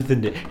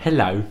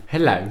Hello.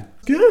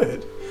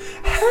 Good.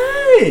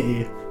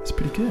 Hey! It's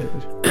pretty good.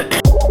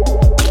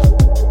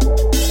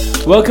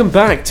 Welcome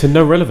back to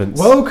No Relevance.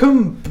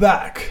 Welcome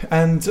back.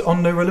 And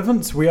on No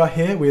Relevance, we are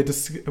here. We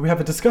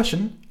have a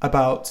discussion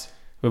about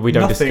Well, we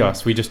don't nothing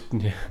discuss. We just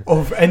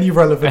of any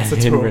relevance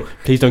at all.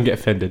 Please don't get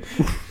offended.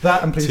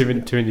 That and please. Too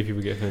many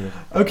people get offended.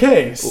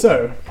 Okay,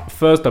 so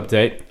First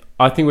update.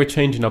 I think we're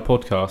changing our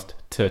podcast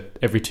to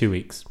every 2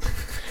 weeks.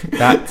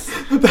 That's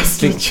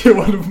legit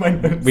one of my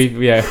notes.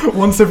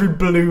 Once every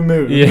blue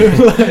moon.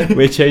 Yeah.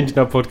 We're changing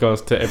our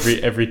podcast to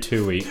every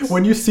 2 weeks.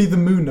 When you see the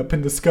moon up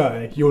in the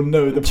sky, you'll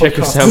know the Check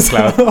your podcast is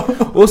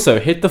SoundCloud. Also,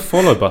 hit the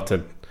follow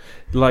button.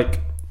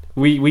 Like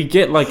we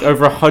get like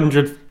over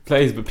 100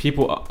 plays, but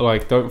people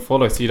like don't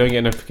follow, so you don't get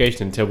a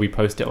notification until we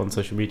post it on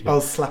social media. I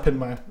was slapping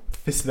my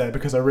fist there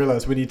because I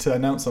realised we need to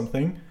announce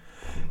something.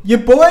 Your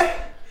boy.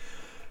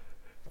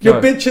 Your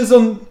bitch is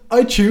on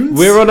iTunes.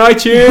 We're on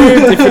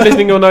iTunes. If you're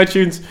listening on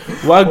iTunes,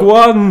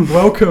 wagwan.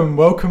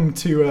 Welcome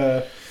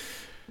to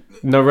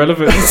No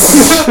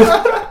Relevance.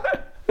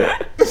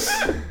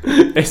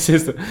 It's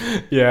just,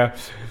 yeah.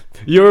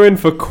 You're in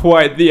for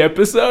quite the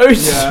episode.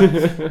 Yeah,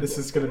 this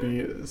is gonna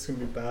be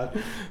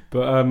bad.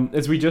 But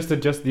as we just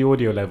adjust the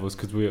audio levels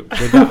because we're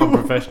that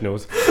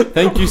unprofessionals.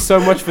 Thank you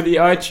so much for the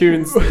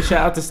iTunes.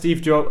 Shout out to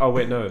Steve Jobs. Oh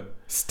wait, no.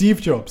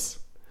 Steve Jobs.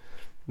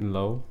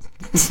 Lol.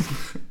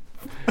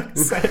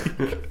 Sake.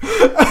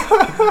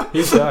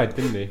 He died,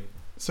 didn't he?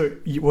 So,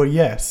 well,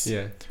 yes.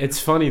 Yeah. It's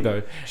funny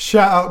though.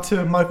 Shout out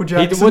to Michael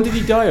Jackson. What did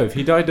he die of?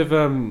 He died of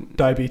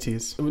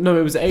diabetes. No,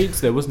 it was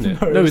AIDS though, wasn't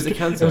it? No, it was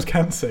cancer. It was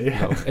cancer.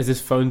 Yeah. No, as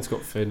his phone's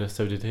got thinner,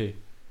 so did he.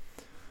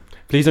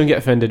 Please don't get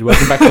offended.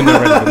 Welcome back to No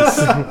Relevance.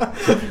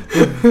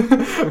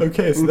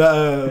 Okay, so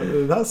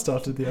that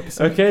started the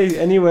episode. Okay,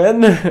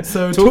 anyway.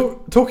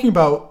 So talking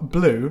about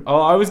Blue.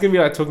 Oh, I was gonna be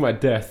like talking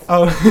about death.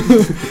 Oh,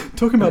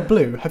 talking about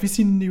Blue. Have you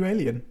seen the new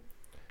Alien?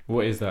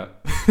 What is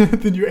that?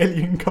 The new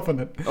Alien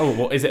Covenant. Oh,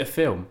 what is it? A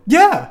film?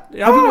 Yeah.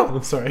 Oh.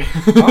 Sorry.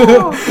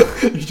 Oh.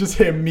 You just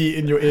hear me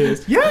in your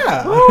ears.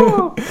 Yeah.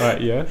 Oh.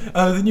 Alright, yeah.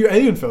 The new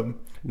Alien film.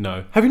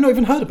 No. Have you not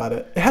even heard about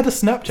it? It had a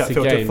Snapchat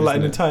filter game, for like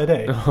an it? entire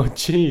day. Oh,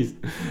 jeez.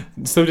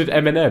 So did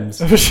M&M's.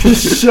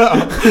 Shut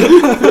up.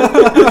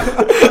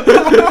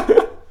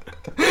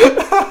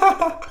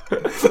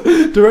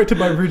 Directed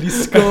by Ridley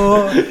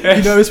Scott.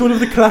 You know, it's one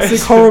of the classic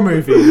horror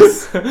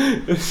movies.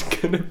 It's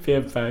gonna be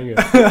a banger.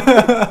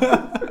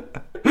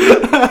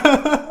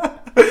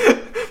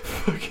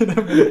 Fucking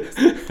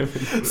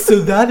amazing.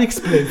 So that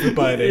explains the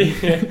biting.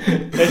 Yeah,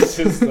 it's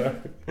just so.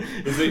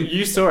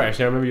 You saw it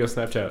actually. I remember your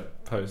Snapchat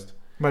post.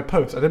 My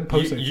post. I didn't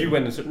post anything. You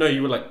went and no,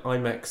 you were like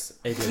IMAX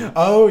Alien.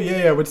 Oh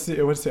yeah, I went to see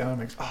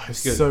IMAX. Oh,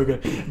 it's good. So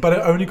good. But it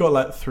only got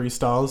like 3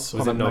 stars.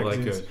 Was it not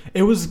like good?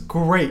 It was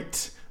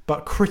great,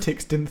 but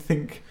critics didn't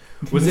think.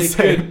 Was it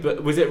good?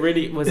 But was it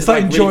really? Was it's it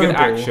like enjoyable. Really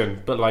good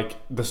action? But like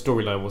the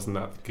storyline wasn't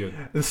that good.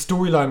 The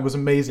storyline was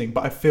amazing,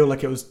 but I feel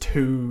like it was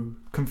too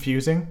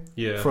confusing.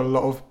 Yeah. For a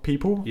lot of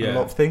people. Yeah. A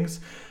lot of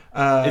things.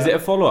 Is it a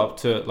follow-up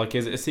to like?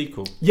 Is it a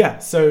sequel? Yeah.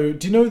 So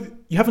do you know?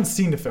 You haven't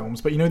seen the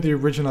films, but you know the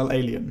original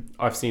Alien.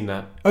 I've seen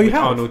that. Oh, you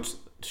have? Arnold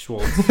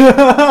Schwartz.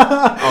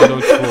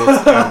 Arnold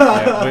Schwartz.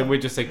 Yeah, we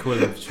just say call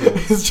him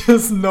Schwartz. It's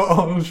just not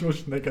Arnold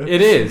Schwarzenegger.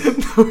 It is.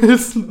 No,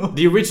 it's not.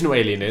 The original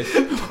Alien is.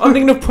 I'm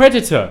thinking of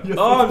Predator.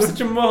 I'm such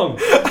a mong.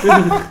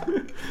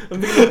 I'm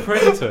thinking of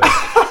Predator.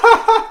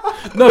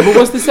 No, but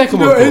what's the second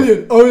one called?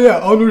 Alien. Oh yeah,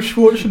 Arnold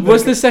Schwarzenegger.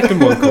 What's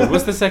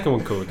the second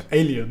one called?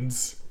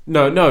 Aliens.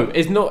 No,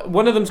 it's not.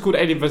 One of them's called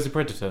Alien vs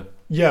Predator.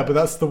 Yeah, but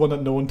that's the one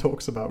that no one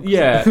talks about.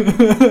 Yeah.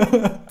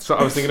 So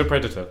I was thinking of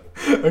Predator.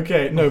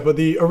 Okay, no, but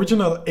the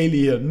original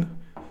Alien.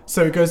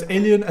 So it goes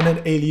Alien and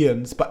then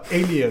Aliens, but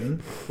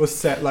Alien was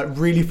set like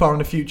really far in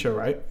the future,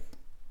 right?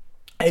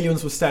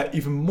 Aliens was set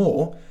even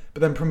more, but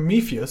then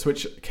Prometheus,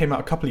 which came out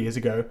a couple of years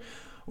ago,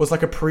 was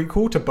like a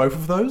prequel to both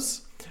of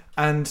those.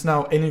 And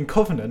now Alien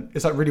Covenant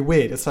is like really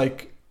weird. It's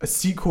like a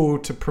sequel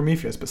to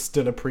Prometheus, but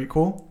still a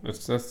prequel.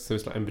 So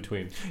it's like in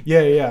between.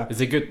 Yeah.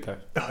 Is it good though?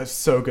 Oh, it's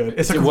so good.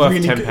 It's like it worth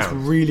really £10? good. It's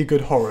really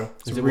good horror.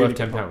 Is it worth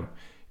 £10?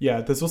 Yeah,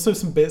 there's also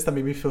some bits that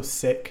made me feel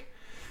sick.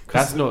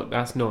 That's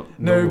not.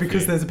 No,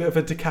 because there's a bit of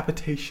a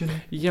decapitation.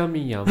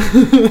 Yummy. Yeah,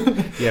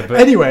 but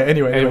anyway.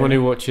 Anyone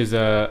who watches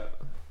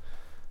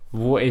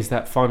what is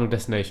that? Final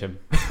Destination.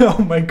 Oh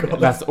my god.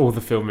 That's all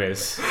the film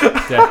is.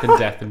 Death and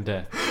death and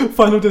death.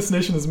 Final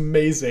Destination is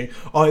amazing.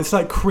 Oh, it's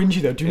like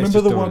cringy though. Do you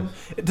remember the one?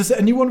 Does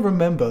anyone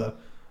remember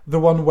the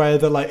one where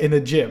they're like in a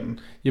gym?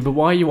 Yeah, but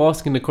why are you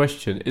asking the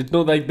question? It's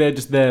not like they're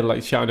just there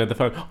like shouting at the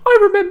phone. I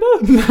remember.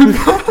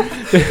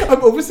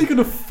 I'm obviously going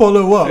to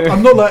follow up.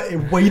 I'm not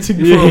like waiting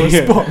for a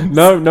response.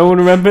 No one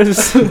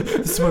remembers.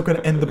 This is where we're going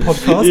to end the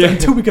podcast.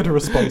 Until we get a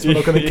response, we're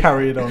not going to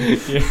carry it on.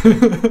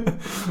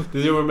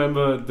 Did you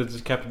remember the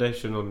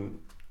decapitation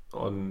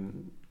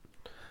on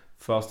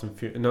Fast and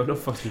Furious? No, not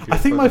Fast and Furious.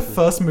 I think my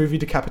first movie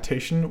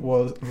decapitation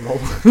was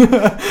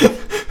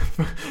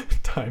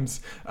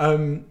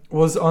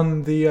was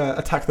on the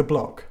Attack the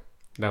Block.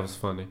 That was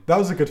funny. That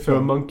was a good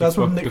film. That was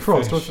with Nick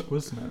Frost,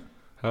 wasn't it?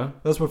 Huh?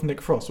 That was with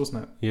Nick Frost,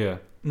 wasn't it? Yeah.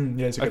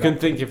 Yeah, he's a I good couldn't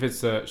actor. think if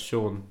it's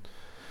Sean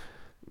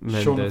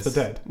Mendes. Shaun of the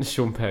Dead.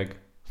 Sean Pegg.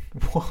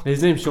 What?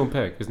 His name's Sean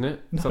Pegg, isn't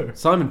it? No.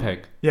 Simon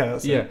Pegg. Yeah,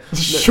 that's Yeah. it.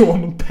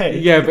 Sean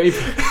Pegg. Yeah, but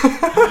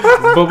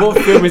but what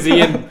film is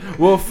he in?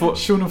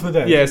 Shaun of the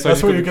Dead. Yeah, so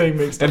that's I what just you're getting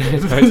mixed up. I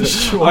with.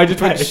 Sean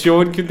just went Pegg.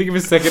 Sean. Couldn't think of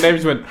his second name.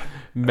 Just went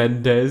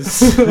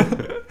Mendes. I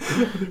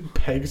think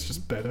Peg's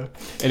just better.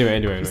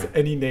 Anyway. Just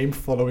any name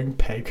following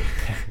Peg.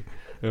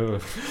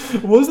 Ugh.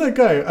 What was that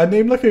guy? I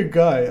named like a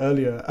guy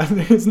earlier, and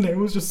his name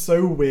was just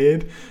so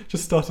weird.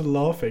 Just started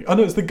laughing. Oh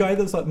no, it's the guy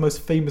that's like the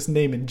most famous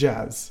name in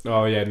jazz.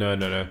 Oh yeah, no.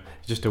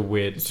 It's just a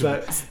weird. It's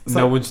like,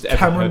 no one's just ever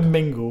Cameron heard.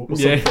 Mingle or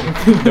Yeah,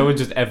 something. no one's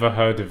just ever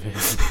heard of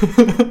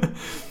him.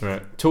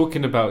 Right,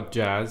 talking about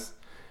jazz,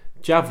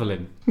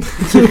 javelin,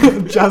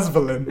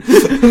 Jazzvelin.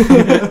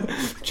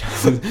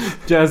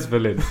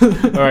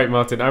 jazzvelin. All right,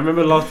 Martin. I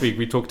remember last week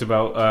we talked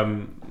about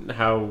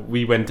how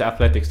we went to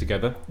athletics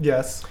together,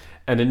 Yes.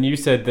 and then you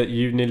said that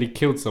you nearly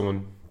killed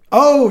someone.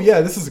 Oh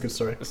yeah, this is a good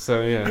story.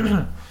 So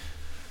yeah,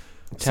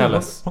 tell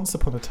us. Once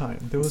upon a time,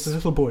 there was a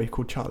little boy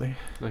called Charlie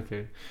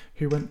Okay,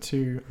 who went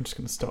to. I'm just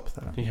going to stop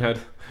there. he had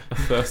a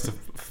thirst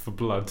for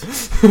blood.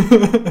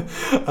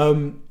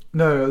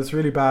 No, it was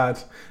really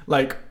bad.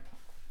 Like,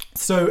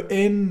 so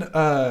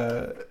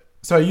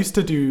so I used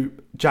to do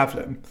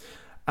javelin,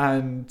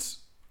 and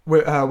we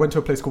went to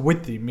a place called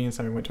Withdean. Me and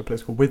Sami went to a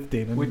place called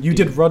Withdean, and you Withdean.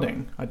 did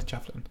running. I did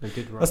javelin. I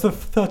did right. That's the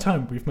third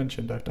time we've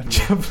mentioned I've done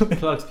javelin.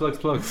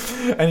 Plugs.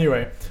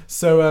 Anyway,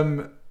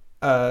 so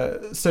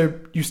so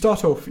you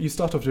start off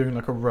doing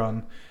like a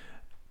run.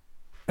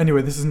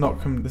 Anyway, this is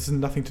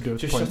nothing to do with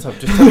Just the point. shut up.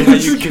 Just tell me how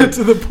you Just get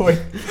to the point.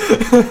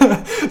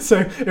 So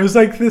it was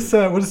like this.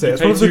 What is it?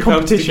 It's one of the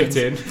competitions.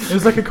 It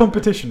was like a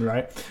competition,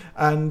 right?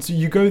 And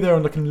you go there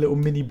on like a little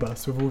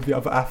minibus with all the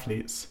other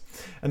athletes,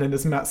 and then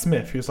there's Matt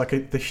Smith, who's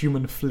like the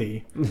human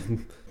flea.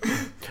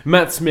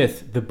 Matt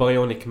Smith, the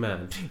Bionic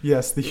Man.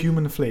 Yes, the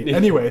human flea.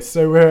 Anyway,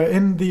 so we're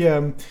in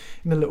the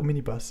little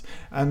minibus,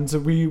 and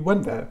we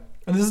went there.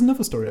 And there's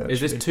another story actually. Is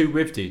this too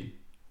Wivdy?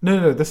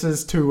 No, this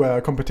is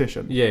to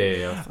competition.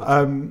 Yeah.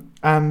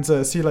 And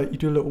so you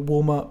do a little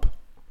warm up,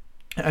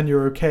 and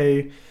you're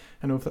okay,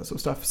 and all of that sort of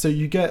stuff.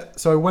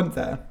 So I went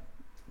there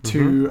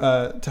to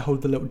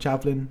hold the little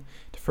javelin,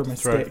 to throw my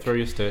stick. Throw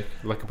your stick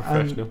like a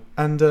professional.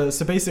 And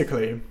so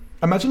basically,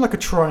 imagine like a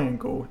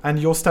triangle, and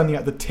you're standing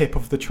at the tip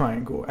of the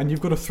triangle, and you've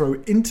got to throw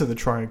into the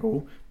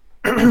triangle.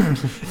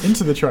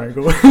 Into the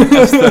triangle.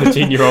 As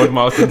 13-year-old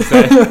Martin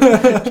said.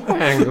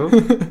 Triangle.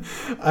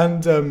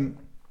 And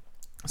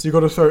so you've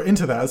got to throw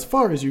into that as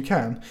far as you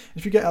can.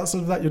 If you get outside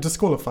of that, you're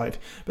disqualified.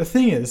 The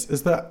thing is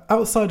that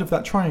outside of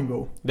that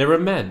triangle, There are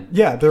men.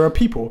 yeah, there are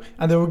people,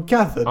 and they were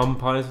gathered.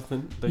 Umpires, I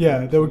think.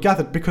 They were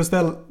gathered because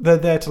they're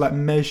there to like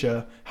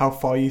measure how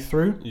far you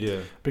threw. Yeah.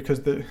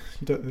 Because they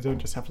don't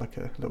just have like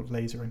a little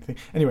laser or anything.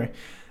 Anyway,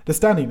 they're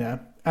standing there,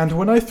 and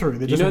when I threw,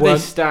 they just they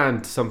weren't.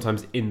 stand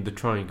sometimes in the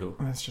triangle.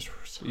 That's just.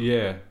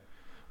 Yeah.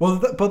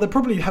 Well, but they're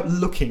probably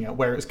looking at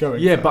where it's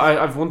going. Yeah, first. but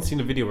I've once seen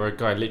a video where a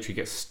guy literally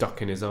gets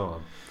stuck in his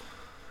arm.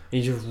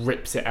 He just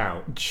rips it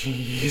out.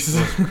 Jeez.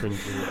 That's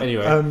cringy.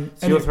 Anyway,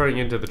 so you're throwing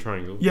into the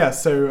triangle. Yeah,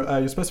 so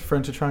you're supposed to throw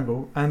into a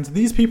triangle, and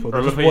these people. I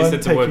love how you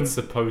said the word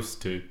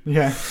 "supposed to."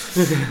 Yeah.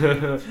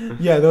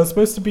 Yeah, they were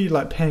supposed to be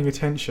like paying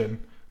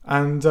attention,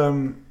 and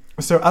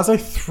so as I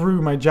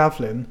threw my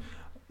javelin,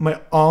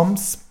 my arm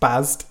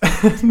spazzed,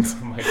 and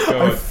Oh my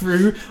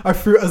god! I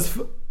threw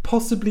as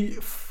possibly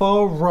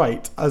far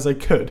right as I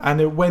could, and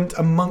it went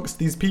amongst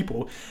these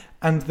people.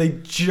 And they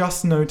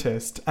just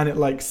noticed, and it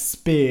like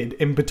speared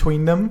in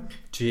between them.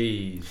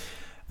 Jeez.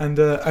 And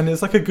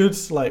it's like a good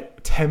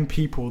 10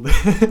 people there.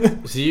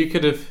 So you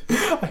could have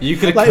like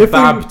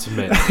kebabbed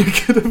men. I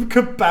could have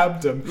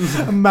kebabbed them.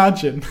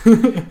 Imagine.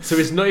 So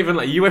it's not even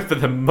like you went for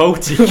the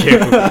multi-kill.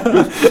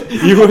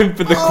 You went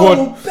for the quad.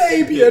 Oh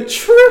baby, a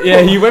triple.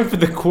 Yeah, you went for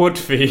the quad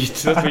feed.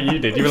 That's what you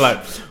did. You were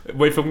like,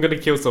 wait, if I'm gonna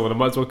kill someone, I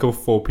might as well kill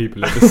 4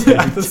 people at the same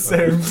time. At the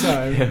same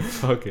time. Yeah,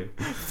 fuck it.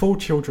 4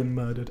 children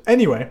murdered.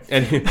 Anyway.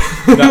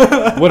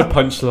 What a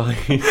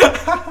punchline.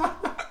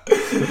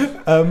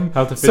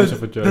 How to finish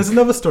off a joke. There's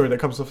another story that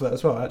comes off that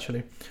as well,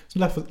 actually. It's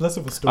less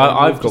of a story.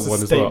 I've got just a one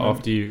as statement. well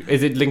after you.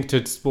 Is it linked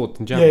to sport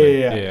and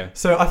javelin? Yeah.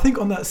 So I think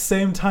on that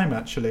same time,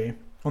 actually,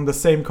 on the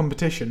same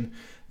competition,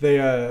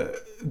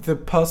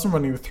 the person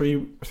running the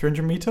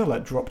 300 meter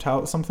dropped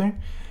out or something,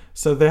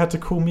 so they had to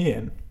call me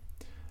in.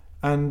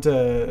 And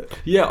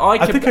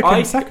I think I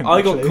came second.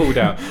 I got called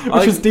out,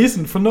 which is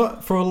decent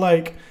for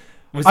like.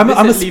 I'm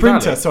a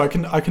sprinter, so I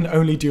can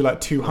only do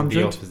 200.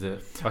 The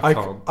opposite.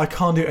 I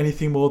can't do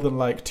anything more than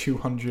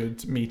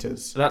 200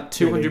 meters. That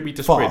 200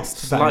 meter sprint,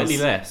 slightly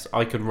less.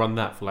 I can run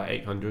that for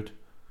 800.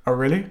 Oh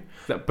really?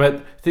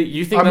 But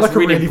you think that's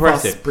really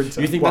impressive?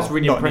 Sprinter. You think that's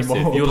really impressive?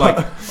 Anymore, You're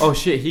like, oh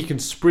shit, he can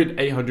sprint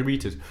 800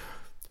 meters.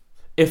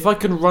 If I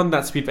can run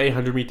that speed for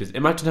 800 meters,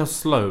 imagine how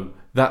slow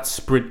that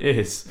sprint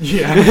is.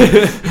 Yeah.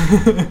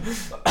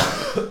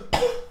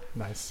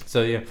 Nice.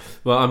 So yeah,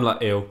 well I'm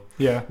ill.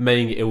 Yeah.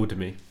 Maying illed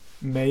me.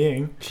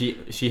 Maying.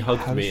 She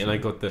hugged me and I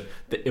got the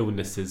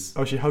illnesses.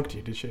 Oh, she hugged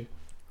you, did she?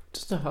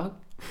 Just a hug.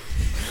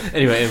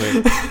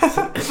 Anyway.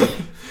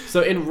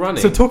 So in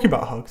running. So talking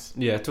about hugs.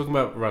 Yeah, talking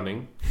about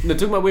running. No,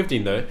 talking about with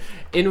Dean though.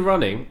 In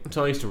running,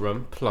 so I used to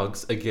run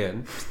plugs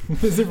again.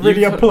 Is it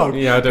really a plug?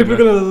 Yeah, I don't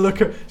People know. are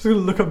gonna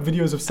look up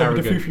videos of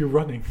Sami Fufu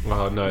running.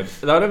 Oh no,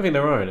 I don't think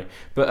there are any.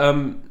 But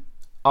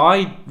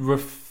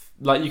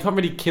like you can't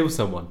really kill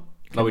someone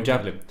like with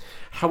javelin.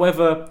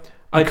 However,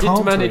 I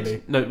did manage.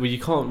 Really. No, well, you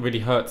can't really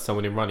hurt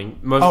someone in running.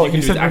 Most Oh, you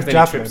can you do is said with accidentally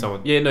trip javelin.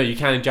 someone. Yeah, no, you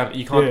can in javelin.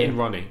 You can't in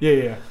running.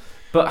 Yeah.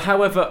 But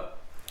however,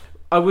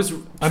 I was.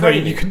 I know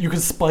you can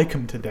spike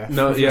them to death.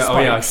 No, with your yeah, oh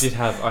yeah, I spikes. did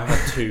have. I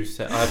had two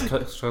set. I had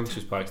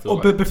conscious spikes.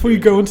 Oh, but before you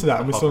go into that,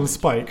 and we're still on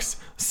spikes.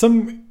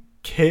 Some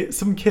kid,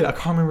 I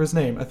can't remember his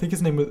name. I think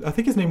his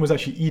name was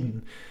actually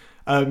Eden.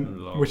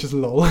 Which is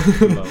lol.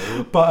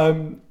 But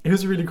he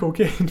was a really cool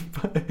kid.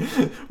 But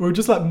we were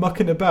just like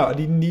mucking about, and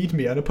he kneed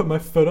me, and I put my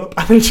foot up,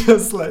 and it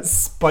just like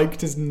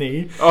spiked his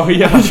knee. Oh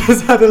yeah, he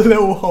just had a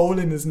little hole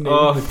in his knee.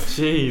 Oh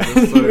jeez,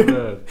 that's so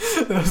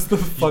bad. That's the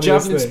funniest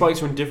Javelin thing.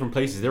 spikes are in different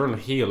places. They're on the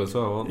heel as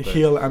well, aren't they?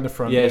 Heel and the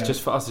front. Yeah, it's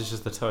just for us. It's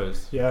just the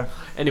toes. Yeah.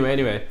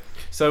 Anyway.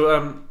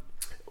 So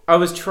I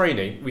was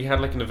training. We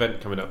had like an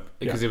event coming up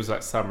because it was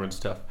like summer and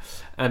stuff.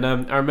 And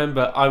I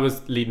remember I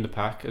was leading the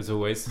pack as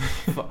always,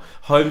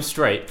 home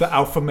straight. The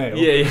alpha male.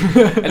 Yeah.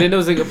 And then there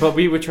was but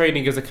we were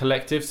training as a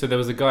collective, so there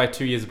was a guy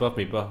 2 years above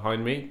me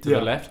behind me to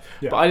the left.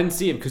 Yeah. But I didn't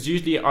see him because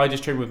usually I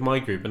just train with my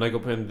group, and I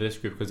got put into this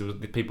group because it was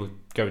the people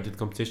going to the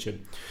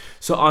competition.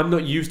 So I'm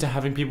not used to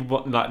having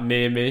people like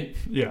near me.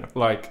 Yeah.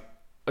 Like,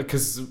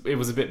 because it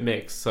was a bit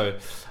mixed, so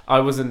I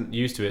wasn't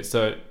used to it.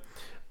 So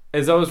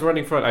as I was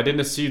running front, I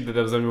didn't assume that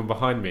there was anyone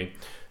behind me.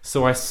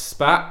 So I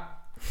spat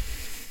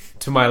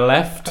to my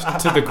left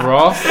to the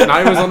grass, and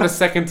I was on the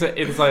second to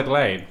inside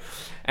lane,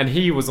 and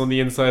he was on the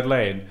inside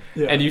lane.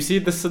 Yeah. And you see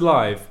the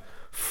saliva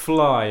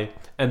fly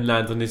and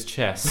land on his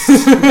chest.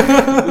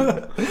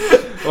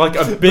 Like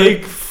a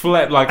big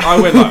flip. Like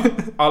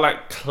I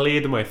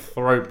cleared my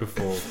throat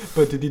before.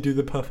 But did he do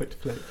the perfect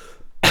flip?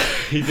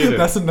 He didn't.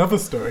 That's another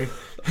story.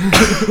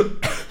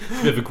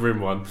 Bit of a grim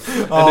one.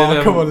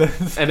 Come on,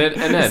 let's and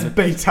then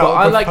bait out. But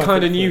I like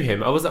kind of knew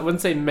him. I wouldn't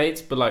say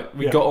mates, but like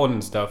we got on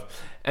and stuff,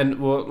 and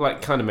well,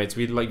 like kind of mates.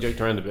 We like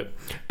joked around a bit,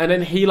 and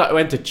then he like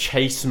went to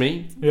chase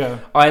me. Yeah,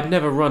 I had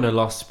never run a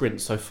last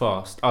sprint so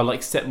fast. I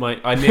nearly set my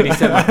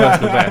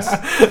personal best,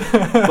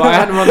 but I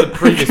hadn't run the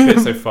previous bit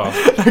so fast.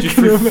 Just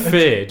through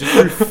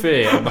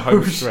fear on the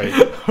home straight.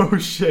 Oh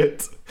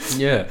shit!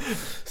 Yeah,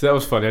 so that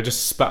was funny. I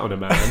just spat on a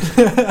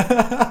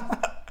man.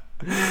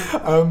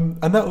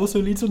 And that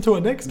also leads on to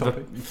our next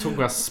topic. Talk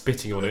about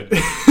spitting on it.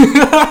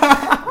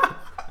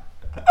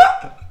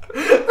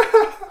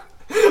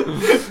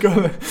 Go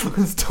on,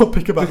 let's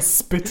topic about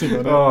spitting on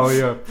it. Oh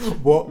yeah.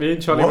 What? Me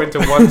and Charlie went to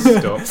one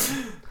stop,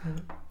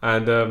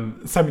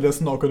 and Sammy,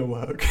 that's not going to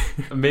work.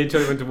 Me and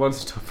Charlie went to one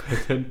stop, and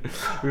then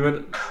we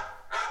went.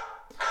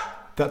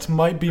 That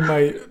might be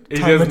my he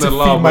time to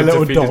feed my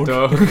little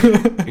dog.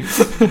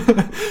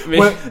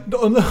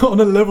 On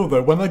a level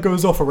though, when that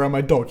goes off around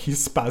my dog, he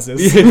spazzes.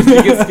 He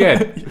gets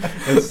scared.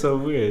 It's so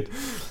weird.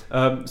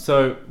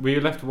 So we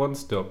left one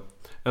stop,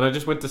 and I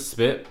just went to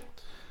spit.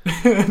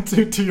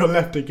 to your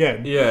left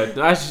again. Yeah,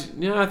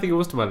 actually, I think it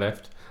was to my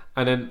left.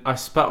 And then I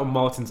spat on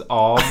Martin's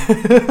arm,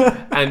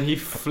 and he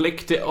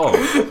flicked it off.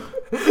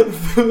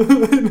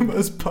 In the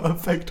most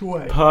perfect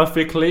way.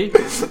 Perfectly.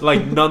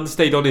 Like none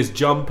stayed on his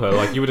jumper,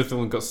 like you would have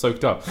thought got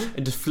soaked up.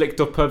 And just flicked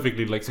off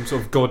perfectly like some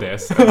sort of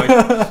goddess, and like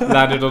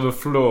landed on the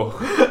floor.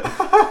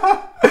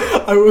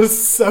 I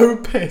was so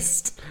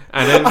pissed.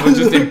 And then I was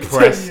just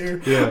impressed.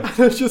 Yeah. And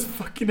I just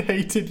fucking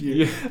hated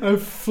you. Yeah. I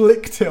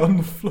flicked it on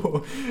the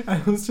floor.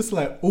 And I was just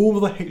like, all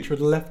the hatred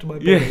left my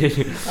body.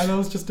 Yeah. And I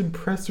was just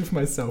impressed with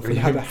myself and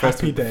had a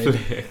happy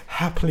day.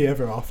 Happily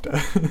ever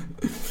after.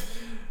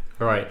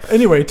 Right.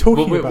 Anyway,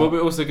 what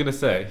we're also going to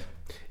say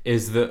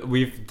is that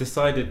we've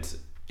decided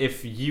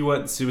if you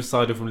weren't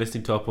suicidal from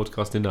listening to our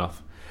podcast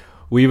enough,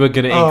 we were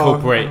going to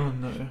incorporate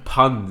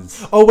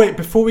puns. Oh, wait,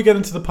 before we get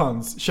into the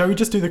puns, shall we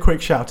just do the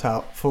quick shout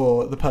out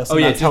for the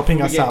person that's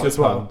helping us out as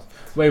well?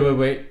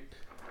 Wait.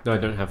 No, I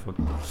don't have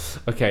one.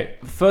 Okay,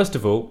 first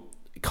of all,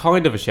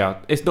 kind of a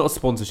shout. It's not a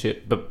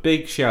sponsorship, but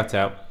big shout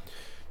out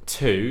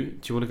to...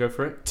 Do you want to go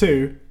for it?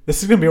 2.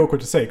 This is going to be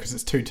awkward to say because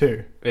it's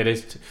 2-2. It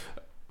is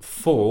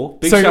 4.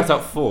 Big shout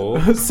out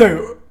 4.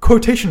 So,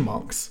 quotation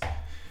marks.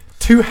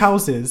 2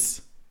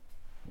 houses...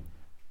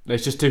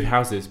 It's just 2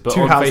 houses, but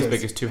on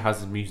Facebook it's 2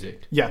 houses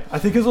music. Yeah, I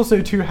think it's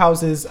also 2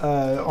 houses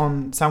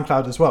on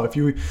SoundCloud as well. If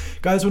you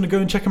guys want to go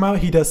and check him out,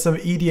 he does some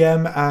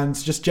EDM and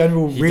just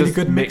general really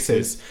good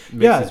mixes.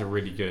 Mixes are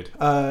really good.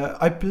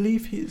 I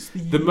believe he's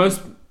the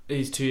most.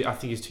 I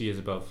think he's 2 years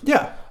above.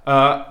 Yeah.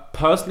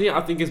 Personally, I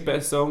think his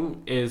best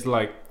song is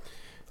like.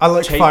 I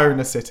like Fire in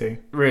the City.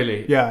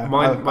 Really? Yeah.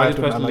 Mine is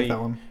personally I like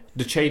that one.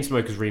 The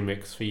Chainsmokers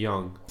remix for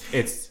Young.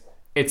 It's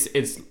I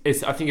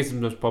think it's the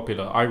most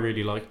popular. I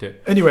really liked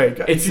it. Anyway,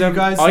 if you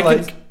guys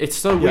it's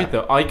so weird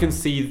though. I can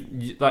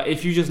see like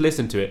if you just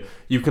listen to it,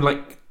 you can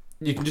like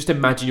You can just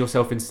imagine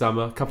yourself in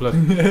summer, couple of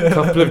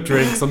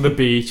drinks on the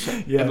beach,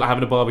 Yeah. and like,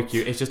 having a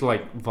barbecue. It's just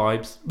like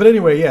vibes. But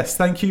anyway, yes,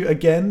 thank you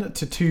again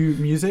to Two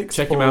Musics.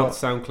 Check him out,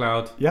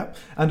 SoundCloud. Yeah,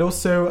 and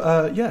also,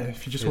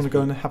 if you just want to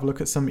go and have a look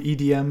at some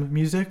EDM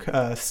music /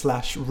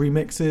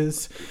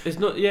 remixes. It's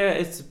not. Yeah,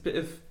 it's a bit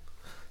of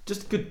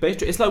just good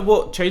bass. It's like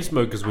what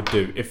Chainsmokers would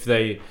do if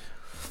they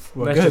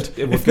were good.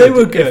 If they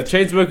were good. If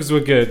Chainsmokers were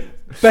good.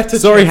 Better.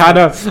 Sorry,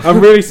 Hannah.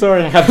 I'm really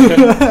sorry,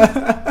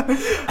 Hannah.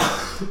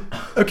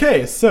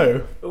 Okay,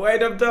 so.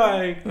 Wait, I'm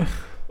dying.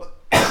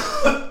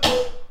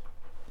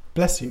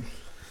 Bless you.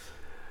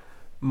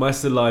 My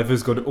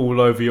saliva's gone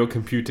all over your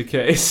computer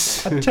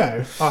case.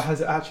 Joe? Oh,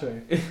 has it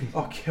actually?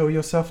 Oh, kill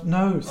yourself.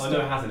 No. Oh, no,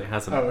 it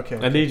hasn't. Oh, okay.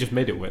 And then you just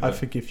made it wet. I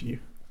forgive you.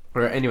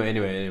 Alright, anyway.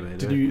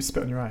 Did you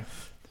spit on your eye?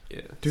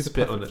 Yeah. Do the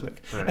spit perfect on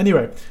flick. Right.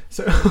 Anyway,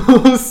 so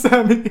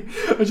Sammy,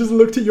 I just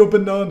looked at your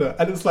banana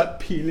and it's like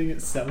peeling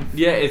itself.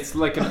 Yeah, it's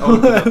like an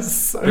old That's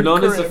so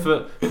bananas grim.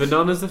 are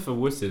for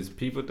wusses.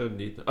 People don't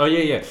need them. Oh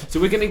yeah. So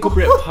we're gonna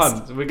incorporate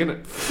puns. We're gonna.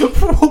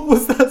 What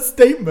was that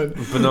statement?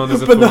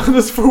 Bananas are for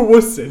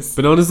wusses.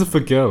 Bananas are for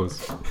girls.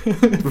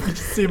 If you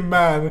just see a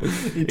man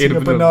eating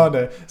a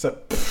banana, it's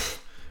like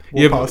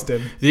walk past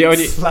him.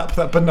 Slap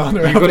that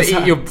banana out of his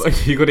hand.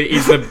 You gotta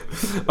eat them.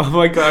 Oh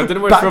my god! I don't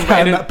know where it's from.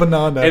 Backhand that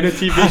banana. In a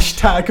TV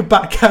hashtag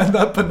backhand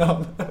that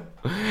banana.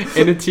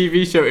 In a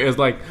TV show, it was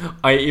like,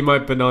 I eat my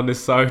banana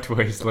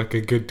sideways like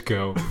a good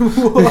girl.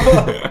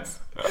 What?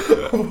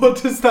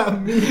 What does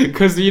that mean?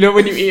 Because you know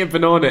when you eat a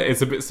banana,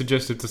 it's a bit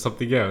suggestive to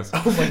something else.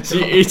 Oh my god! So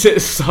you eat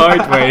it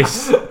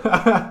sideways.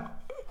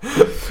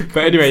 But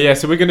anyway, yeah.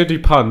 So we're gonna do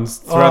puns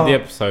throughout the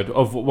episode.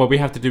 We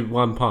have to do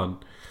one pun.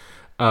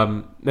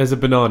 There's a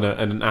banana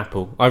and an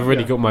apple. I've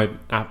already got my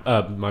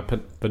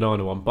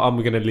banana one, but I'm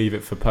going to leave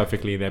it for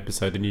perfectly in the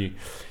episode, and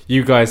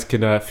you guys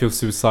can feel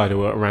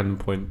suicidal at a random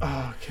point.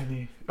 Oh, can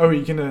you? Oh, are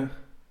you gonna?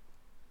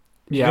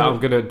 I'm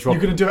going to drop.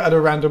 You're going to do it at a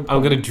random point?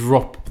 I'm going to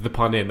drop the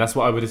pun in. That's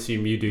what I would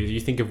assume you do. You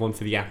think of one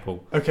for the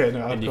apple. Okay,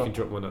 no, and you can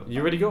drop one up. You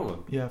already got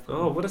one? Yeah.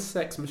 Oh, what a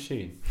sex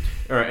machine.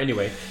 All right,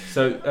 anyway.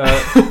 So,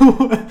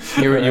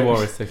 here you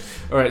are.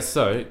 All right,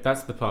 so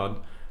that's the pun.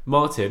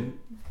 Martin...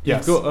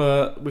 Yes.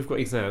 We've got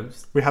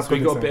exams. We've got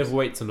a bit of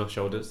weights on our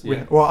shoulders.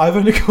 Yeah. Well, I've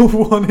only got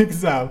one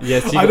exam.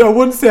 Yes, I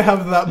wouldn't say I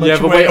have that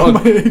much weight on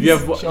my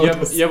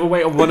shoulders. You have a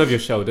weight on one of your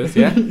shoulders,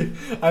 yeah?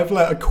 I have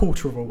like a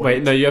quarter of a weight.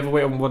 Wait, no, you have a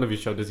weight on one of your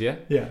shoulders, yeah?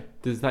 Yeah.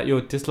 Is that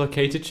your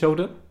dislocated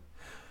shoulder?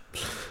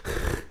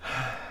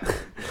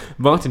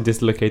 Martin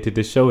dislocated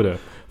his shoulder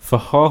for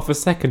half a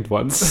second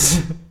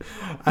once.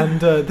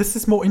 And this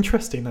is more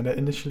interesting than it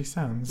initially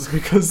sounds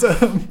because...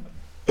 oh,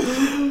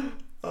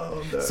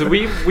 no. So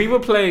we were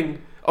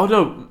playing... Oh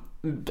no!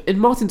 In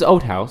Martin's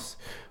old house,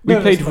 we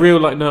played real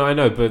life. No, I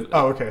know, but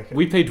okay.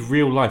 We played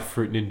real life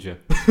Fruit Ninja,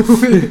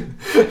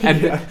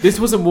 and this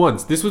wasn't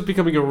once. This was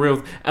becoming a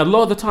real. A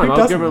lot of the time, I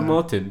was going around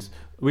Martin's.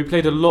 We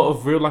played a lot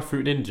of real life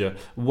Fruit Ninja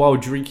while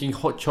drinking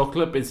hot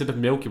chocolate, but instead of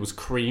milk, it was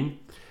cream.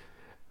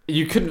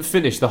 You couldn't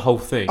finish the whole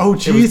thing. Oh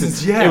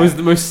Jesus! It was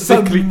the most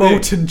sickly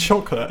molten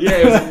chocolate. Yeah,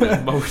 it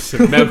was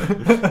molten,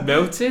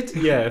 melted.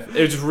 Yeah, it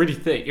was just really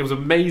thick. It was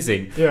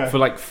amazing for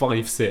like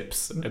 5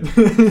 sips. And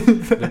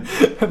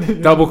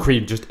double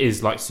cream just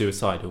is like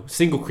suicidal.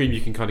 Single cream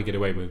you can kind of get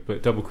away with,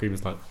 but double cream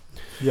is like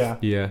yeah.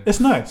 It's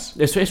nice.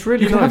 It's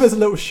really you can have it as a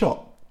little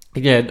shot.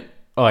 Yeah.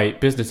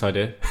 Alright, business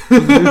idea.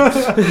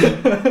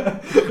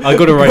 I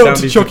got to write down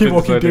these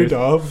business ideas.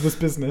 Of this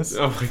business.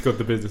 Oh my god,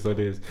 the business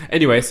ideas.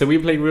 Anyway, so we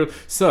played real.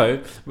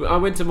 So I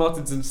went to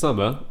Martin's in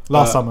summer.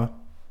 Last summer.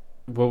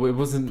 Well, it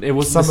wasn't.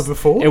 Summer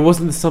before. It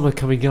wasn't the summer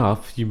coming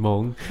up. You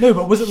mong. No,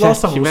 but was it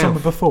last summer or summer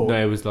before? No,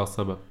 it was last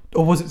summer.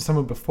 Or was it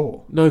summer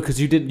before? No,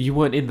 because you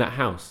weren't in that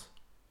house.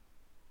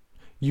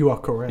 You are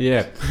correct.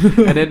 Yeah,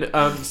 and then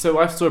so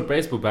I saw a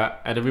baseball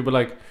bat, and then we were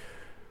like,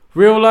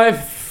 real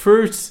life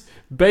fruits.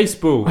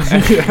 Baseball.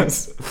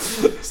 Yes.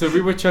 So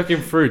we were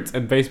chucking fruit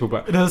and baseball,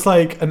 but there was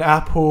like an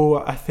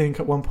apple, I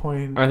think, at one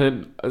point. And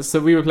then so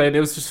we were playing.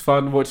 It was just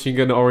fun watching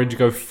an orange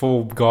go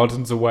 4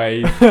 gardens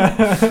away.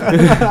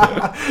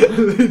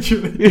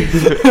 Literally.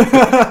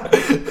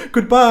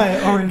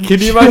 Goodbye, orange.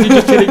 Can you imagine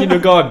just chilling in your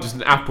garden, just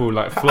an apple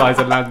like flies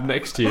and lands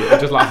next to you,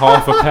 and just like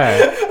half a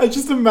pear? I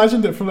just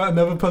imagined it from like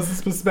another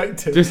person's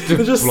perspective. Just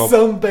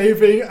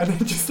sunbathing, and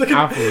then just like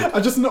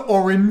just an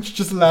orange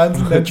just lands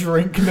in their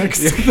drink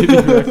next to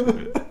them.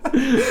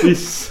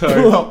 He's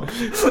so.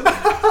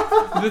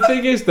 The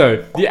thing is,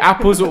 though, the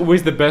apples are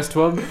always the best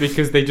one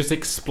because they just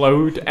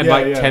explode and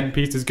 10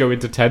 pieces go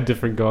into 10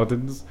 different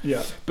gardens.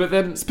 Yeah. But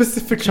then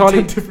specifically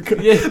Charlie, 10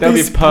 different. Yeah, that'd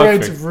be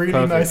perfect.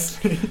 Really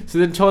nicely. So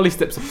then Charlie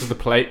steps up to the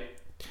plate.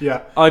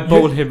 Yeah. I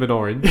bowl him an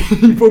orange.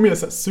 You bought me a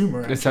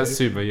Satsuma. Actually. It's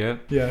Satsuma, yeah.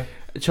 Yeah.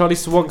 Charlie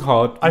swung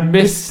hard. I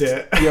missed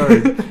it.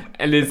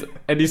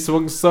 and he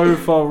swung so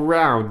far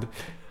round.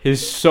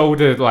 His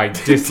shoulder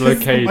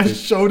dislocated. My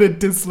shoulder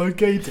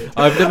dislocated.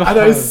 I've never heard.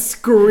 And I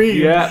screamed.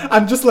 Yeah.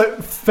 And just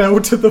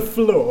fell to the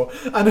floor.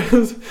 And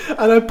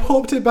I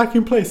popped it back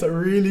in place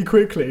really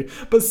quickly.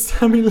 But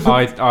Sammy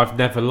I've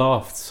never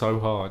laughed so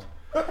hard.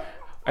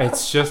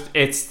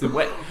 It's the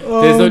way.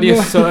 Oh, There's only no.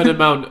 a certain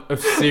amount of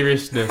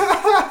seriousness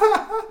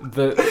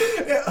that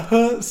It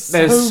hurts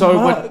there's so so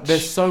much.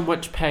 there's so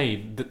much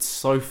pain that's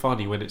so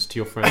funny when it's to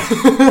your friend.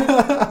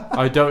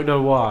 I don't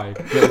know why,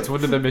 but it's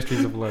one of the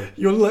mysteries of love.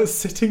 You're like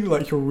sitting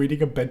like you're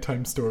reading a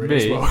bedtime story Me?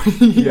 as well.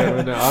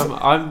 Yeah, no,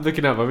 I'm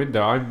looking out my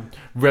window. I'm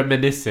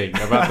reminiscing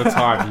about the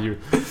time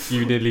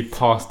you nearly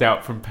passed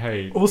out from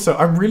pain. Also,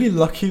 I'm really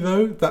lucky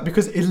though that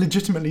because it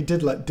legitimately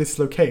did like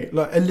dislocate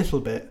like a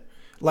little bit.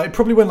 Like it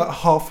probably went like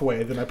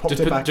halfway, then I popped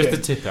it back in. Just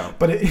the tip out.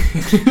 But it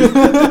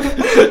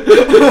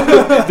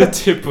The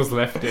tip was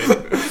left in.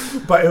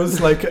 but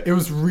it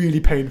was really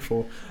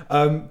painful.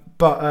 It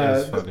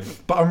was funny.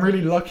 But I'm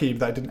really lucky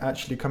that it didn't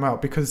actually come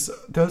out because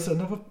there was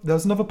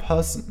another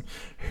person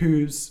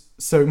who's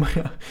so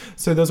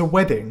there's a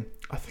wedding.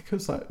 I think it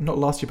was like not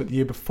last year but the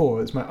year before.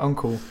 It was my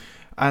uncle,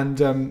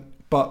 and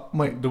but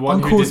my The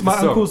one who did the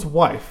song? uncle's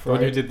wife. The one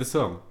right? who did the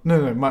song.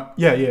 No,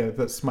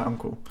 that's my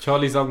uncle,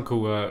 Charlie's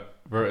uncle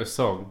wrote a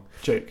song.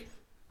 Jake.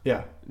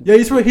 Yeah,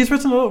 he's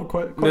written a lot of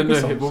quite No,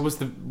 good songs. what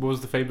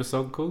was the famous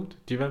song called?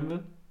 Do you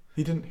remember?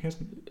 He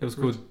hasn't. It was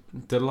called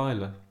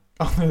Delilah.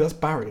 Oh no, that's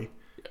Barry.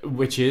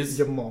 Which is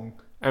Yamong.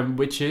 and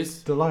which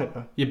is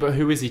Delilah. yeah, but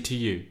who is he to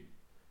you?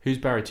 Who's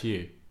Barry to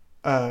you?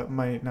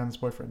 My nan's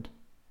boyfriend.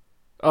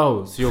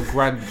 Oh, so your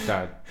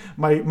granddad,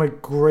 My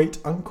great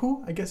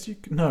uncle, I guess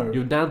no.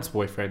 your nan's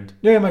boyfriend,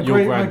 Yeah, your my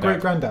granddad. great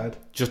granddad.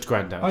 just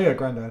granddad. Oh yeah,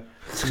 granddad.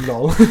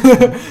 Lol.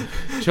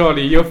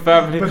 Charlie, your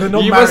family. But they're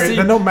not you must married. see-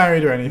 They're not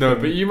married or anything. No,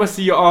 but you must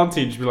see your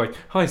auntie and just be like,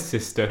 "Hi,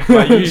 sister."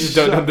 Like, you just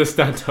don't Shut-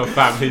 understand how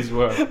families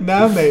work.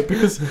 Nah, mate,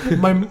 because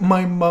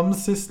my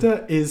mum's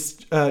sister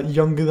is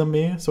younger than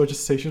me, so I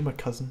just say she's my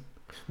cousin.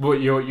 Well,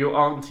 your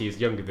auntie is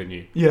younger than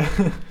you. Yeah.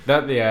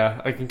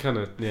 I can kind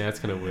of it's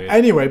kind of weird.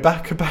 Anyway,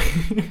 back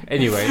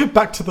Anyway,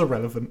 back to the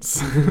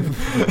relevance.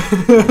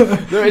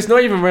 no, it's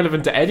not even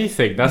relevant to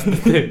anything. That's the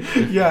thing.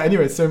 Yeah.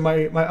 Anyway, so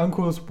my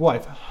uncle's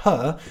wife,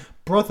 her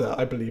brother,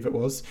 I believe it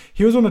was,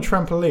 he was on a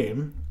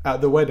trampoline at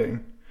the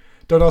wedding.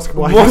 Don't ask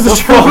why. What he was the a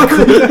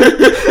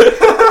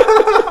trampoline.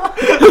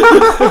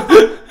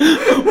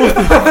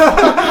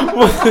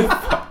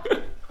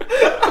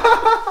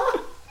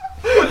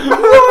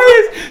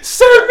 Why is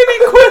so many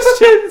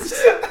questions?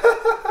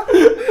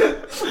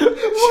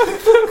 What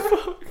the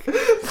fuck?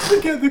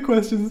 Forget the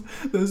questions.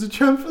 There was a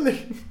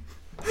trampoline,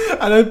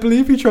 and I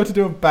believe he tried to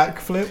do a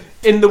backflip.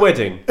 In the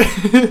wedding.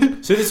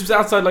 So this was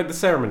outside like the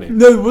ceremony.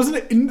 No, wasn't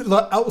it in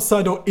like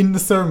outside or in the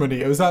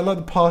ceremony? It was at like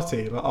the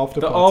party, like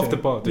after The party. after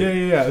party.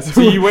 Yeah.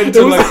 So you went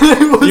to like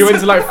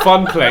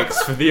Funplex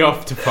for the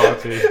after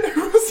party. It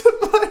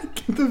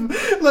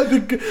wasn't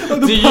like the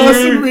Do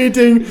person you-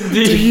 reading.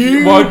 Do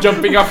you while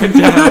jumping up and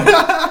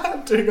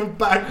down? doing a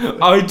backflip?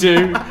 I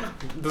do.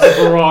 There's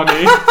a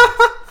Barani.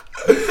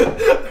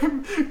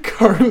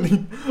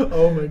 Currently,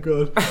 oh my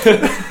god!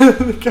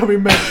 Can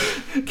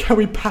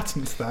we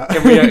patent that?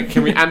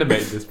 Can we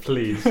animate this,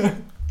 please?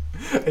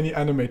 Any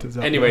animators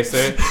out Anyway,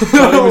 there? so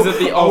Charlie was at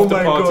the Oh after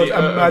my party.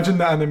 God, imagine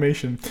the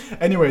animation.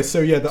 Anyway,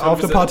 so yeah, the So it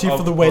after was party an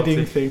for the after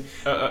wedding party. thing.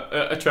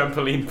 A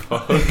trampoline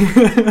park.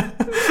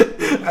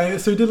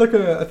 So he did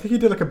I think he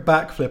did like a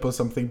backflip or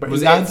something. But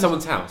Was he it in landed.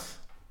 someone's house?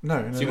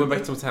 No. So you went back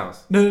to someone's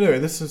house? No.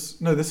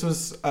 This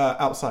was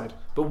outside.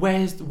 But why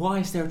is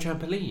there a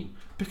trampoline?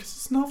 Because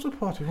it's an after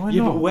party. Why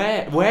Yeah, not?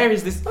 but where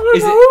is this? I don't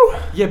is know.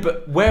 it? Yeah,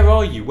 but where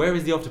are you? Where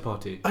is the after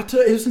party? It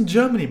was in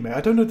Germany, mate.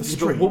 I don't know the Yeah,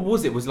 street. but what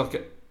was it? Was it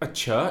like a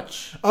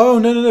church? Oh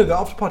no! The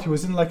after party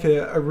was in like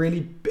a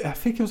really. I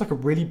think it was like a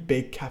really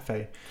big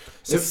cafe.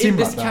 So It in seemed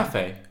this like that.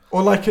 cafe,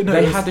 Or like no, they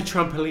it was, had a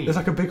trampoline. there's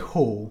like a big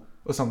hall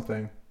or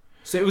something.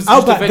 So it was Out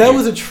just a back venue. there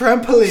was a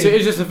trampoline. So it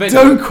was just a venue.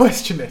 Don't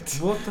question it.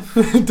 What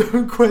the?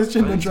 Don't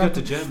question I the need to go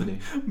to trampoline, Germany.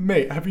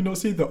 mate. Have you not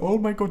seen the oh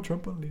my god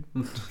trampoline?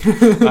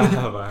 I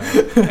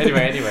have.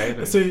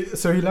 Anyway.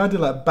 So he landed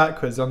like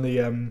backwards on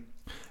the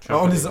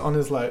on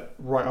his like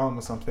right arm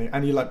or something,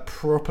 and he like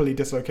properly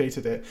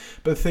dislocated it.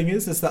 But the thing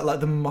is that like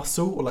the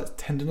muscle or like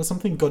tendon or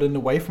something got in the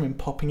way from him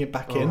popping it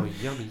back in.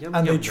 Yummy,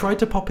 And they tried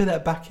to pop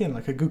it back in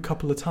like a good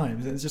couple of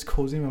times, and it's just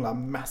causing him like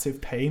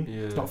massive pain.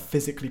 Yeah. It's not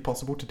physically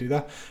possible to do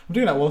that. I'm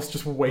doing that whilst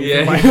just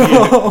waving my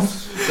Yeah.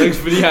 arms. Thanks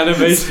for the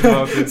animation,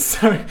 Martin.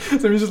 So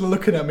he's just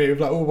looking at me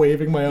with like all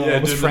waving my arms Yeah,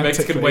 doing the frantically.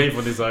 Mexican wave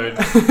on his own.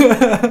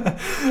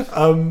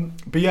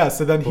 But yeah,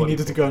 so then he Bloody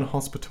needed to go in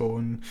hospital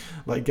and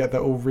like get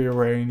that all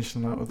rearranged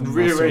and that with the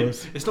Rearrange.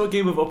 muscles. It's not a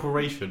game of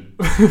operation.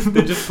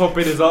 They just pop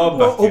in his arm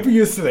Well, back in.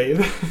 obviously,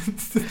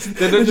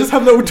 They they just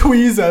have little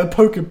tweezer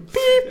poking.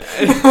 Beep.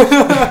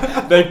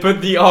 They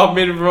put the arm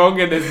in wrong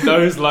and his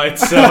nose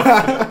lights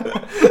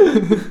up.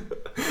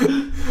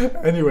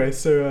 Anyway,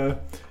 so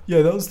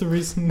yeah, that was the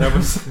reason. That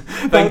was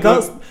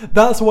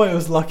that's why it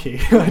was lucky.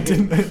 I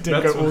didn't go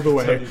That's all what the I'm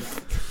way. telling you.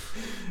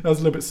 I was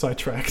a little bit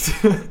sidetracked.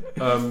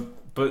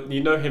 But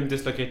you know him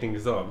dislocating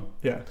his arm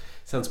Yeah.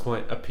 sounds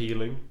quite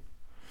appealing.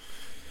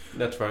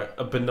 That's right.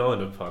 A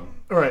banana pun.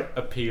 All right.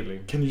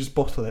 Appealing. Can you just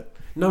bottle it?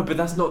 No, but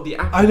that's not the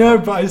apple. I know,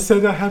 but I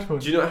said I had one.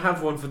 Do you not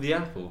have one for the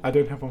apple? I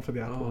don't have one for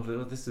the apple.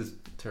 Oh, this is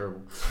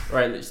terrible. All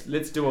right,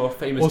 let's do our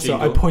famous Also,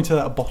 jingle. I pointed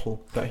at a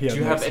bottle that he had. Do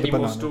you have next to any the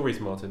more banana. stories,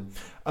 Martin?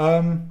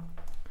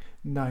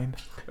 9.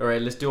 All right,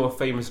 let's do our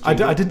famous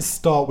jingle. I didn't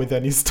start with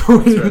any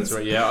stories. That's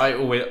right. Yeah, I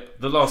always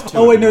the last two.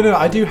 Oh wait, no.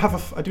 I do have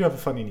a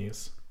funny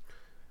news.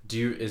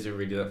 Is it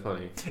really that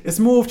funny? It's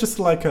more of just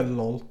like a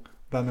lol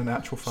than an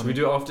actual funny. Should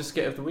we do it after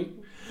Sket of the Week?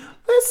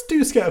 Let's do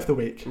Sket of the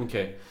Week.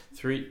 Okay.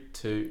 3,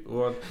 2,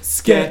 1.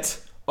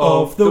 Sket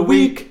of the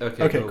Week.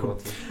 Okay,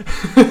 cool.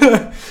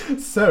 Martin.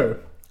 So,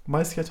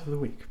 my Sket of the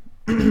Week.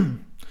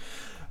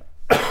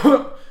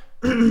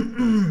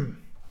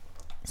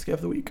 Sket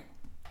of the Week.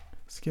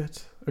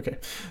 Sket. Okay.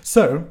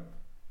 So,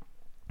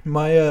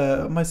 my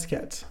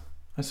Sket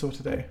I saw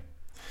today.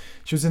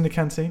 She was in the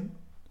canteen.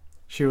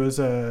 She was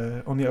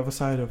on the other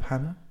side of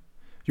Hannah.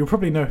 You'll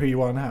probably know who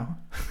you are now.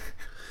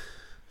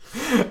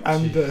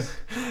 and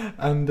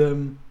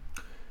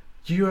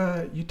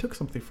you took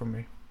something from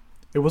me.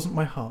 It wasn't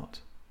my heart.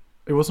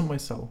 It wasn't my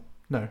soul.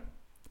 No.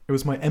 It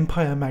was my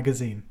Empire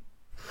magazine.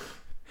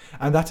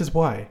 And that is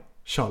why,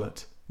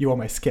 Charlotte, you are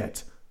my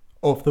Sket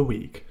of the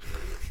Week.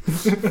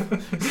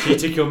 She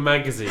took your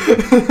magazine.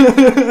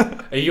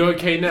 Are you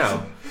okay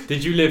now?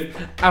 Did you live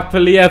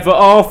happily ever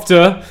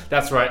after?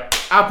 That's right.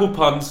 Apple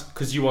puns,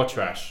 because you are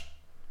trash.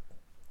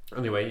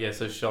 Anyway, yeah,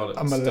 so Charlotte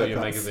stole your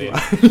magazine.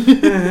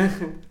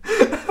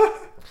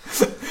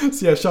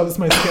 So yeah, Charlotte's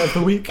my Sket of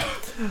the Week.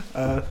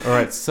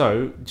 Alright,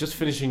 so, just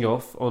finishing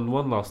off on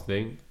one last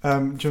thing. Do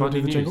you want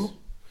to do the jingle?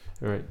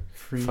 Alright.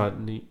 Free.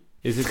 Funny.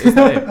 Is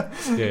that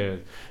it? Yeah.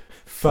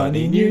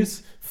 Funny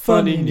news.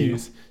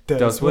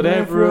 Does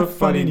whatever a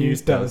funny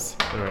news does.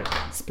 Alright.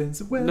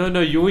 Spins a web.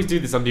 No, you always do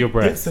this under your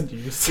breath. It's a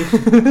news.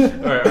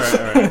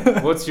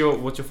 Alright. What's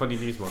your funny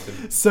news,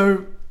 Martin?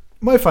 So,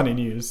 my funny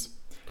news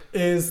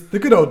is the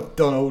good old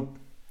Donald.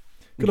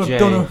 Good old Jay.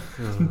 Donald.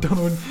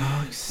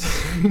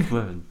 Oh,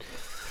 man.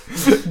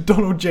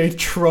 Donald J.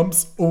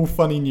 Trump's all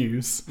funny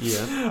news.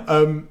 Yeah.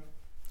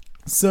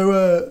 So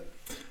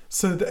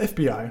the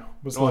FBI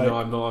was like...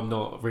 no, I'm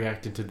not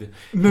reacting to the...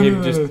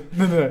 No. The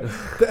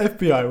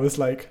FBI was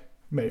like,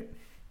 mate,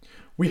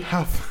 we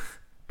have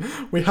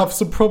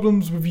some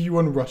problems with you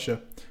and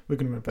Russia. We're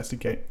going to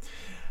investigate.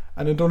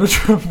 And then Donald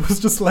Trump was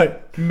just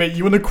like, mate,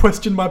 you want to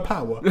question my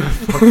power?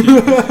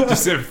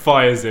 Just it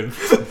fires him.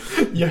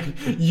 Yeah,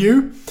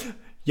 you?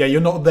 Yeah,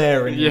 you're not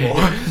there anymore.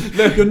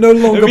 No, you're no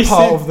longer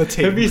part of the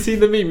team. Have you seen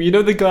the meme? You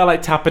know the guy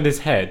like tapping his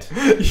head?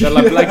 That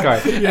like black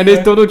guy. Yeah. And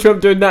it's Donald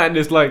Trump doing that and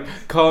it's like,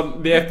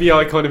 the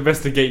FBI can't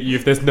investigate you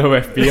if there's no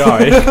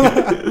FBI.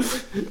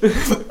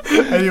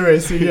 Anyway,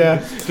 so yeah.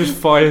 Just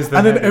fires the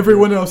And then head.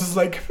 everyone else is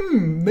like,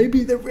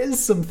 maybe there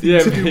is something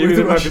to do maybe with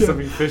there might Russia. be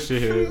something fishy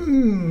here.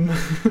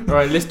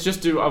 Alright, let's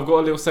just do... I've got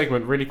a little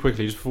segment really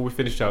quickly just before we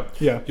finish up.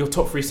 Yeah. Your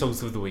top 3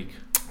 songs of the week.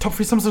 Top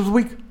 3 songs of the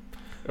week.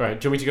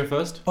 Alright, do you want me to go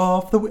first?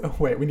 Of the week. Oh,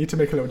 wait, we need to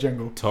make a little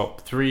jingle.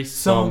 Top 3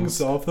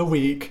 Songs of the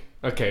week.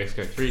 Okay, let's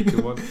go. 3,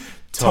 2, 1.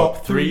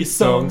 Top 3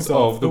 songs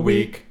of the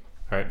week.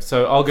 Alright,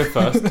 so I'll go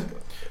first.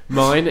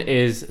 Mine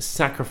is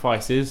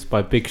Sacrifices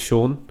by Big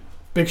Sean.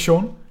 Big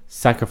Sean.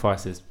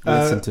 Sacrifices.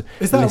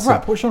 Is that a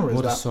rap? What genre is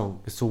What that? a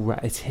song. It's all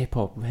rap. It's hip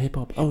hop. Only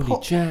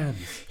Hip-hop. jams.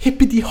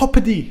 Hippity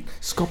hoppity.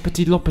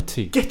 Scoppity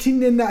loppity.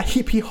 Getting in that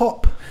hippy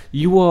hop.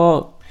 You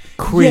are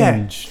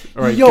cringe.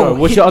 Alright, Yo, go.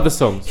 What's your other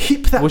songs?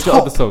 Hip that What's top.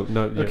 your other song?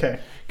 No, yeah. Okay.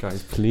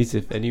 Guys, please,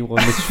 if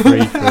anyone is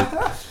free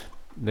for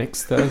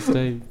next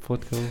Thursday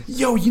podcast.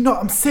 Yo, you know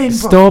what I'm saying,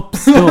 bro? Stop.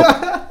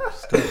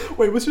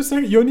 Wait, what's your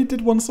saying? You only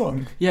did one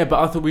song. Yeah, but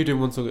I thought we were doing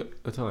one song at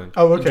a time.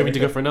 Oh, okay. Do you want me to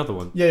go for another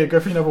one? Yeah, go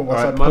for another one.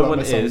 Alright, my one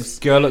is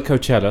Girl at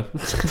Coachella.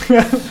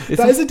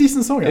 That is a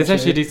decent song, actually. It's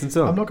actually a decent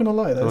song. I'm not going to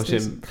lie. Oh That's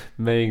shit, decent.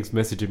 Maying's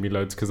messaging me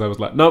loads because I was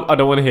like, no, I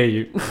don't want to hear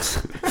you.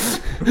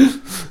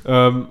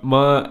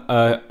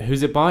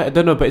 Who's it by? I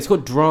don't know, but it's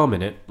got drum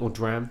in it. Or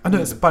dram. I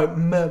know, it's by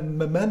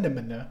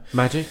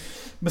Magic?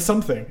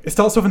 something. It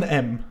starts with an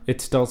M. It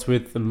starts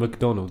with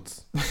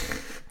McDonald's.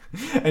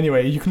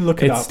 Anyway, you can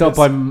look it up. It's started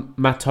by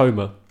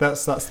Matoma.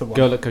 That's the one.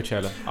 Girl at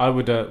Coachella. I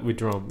would with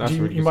drum. That's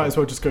really You good might song. as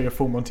well just go your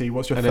full Monty.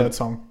 What's your And third then-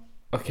 song?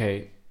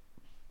 Okay.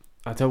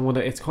 I don't want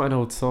to... It's quite an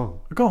old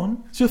song. Go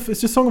on. It's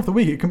just song of the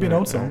week. It can be an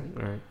old song.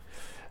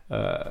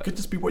 Alright. It could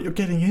just be what you're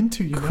getting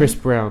into, you Chris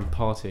know? Brown,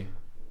 Party.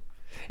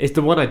 It's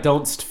the one I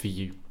danced for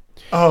you.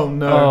 Oh,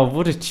 no. Oh,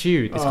 what a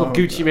tune. It's got Oh,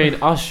 Gucci no. Mane,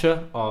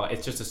 Usher. Oh,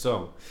 it's just a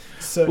song.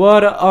 So,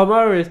 What a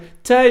armor is.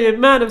 Tell you,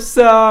 man, I'm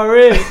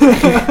sorry.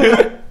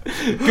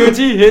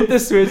 Gucci hit the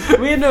switch.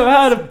 We know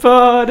how to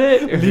party.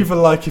 leave a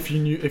like if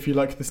you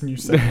like this new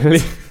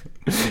segment.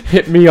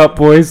 Hit me up,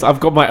 boys. I've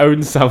got my own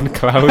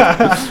SoundCloud.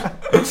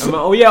 I'm like,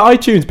 oh yeah,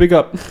 iTunes, big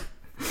up.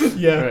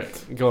 Yeah.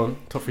 Right, go on.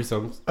 Top 3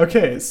 songs.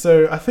 Okay,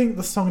 so I think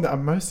the song that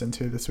I'm most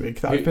into this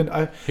week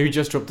that Who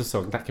just dropped the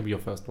song? That can be your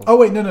first one. Oh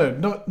wait, no,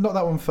 not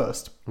that one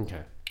first.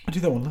 Okay. I'll do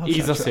that one last.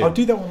 Ease us actually. in. I'll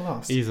do that one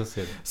last. Ease us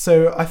in.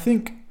 So I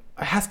think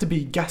it has to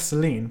be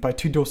Gasoline by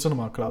Two Door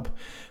Cinema Club,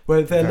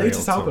 where their Very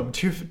latest old album,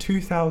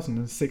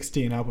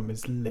 2016 album,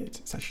 is lit.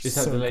 It's actually Is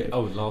that so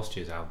good. last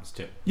year's album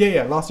still?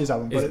 Yeah, last year's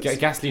album. But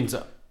Gasoline's,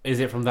 is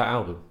it from that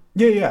album?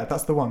 yeah,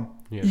 that's the one.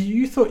 Yeah.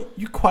 You thought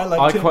you quite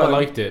liked it. I quite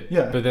liked it.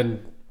 Yeah. But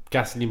then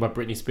Gasoline by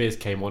Britney Spears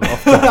came on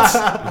afterwards.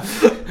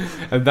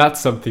 And that's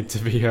something to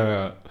be...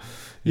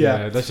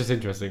 yeah, that's just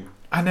interesting.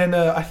 And then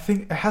I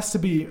think it has to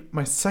be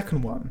my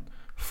second one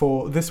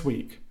for this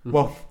week.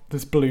 Well,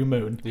 this blue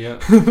moon. Yeah.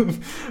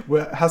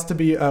 Where it has to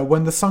be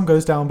When the Sun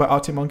Goes Down by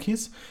Arctic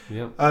Monkeys.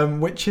 Yeah.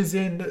 Which is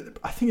in,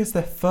 I think it's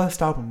their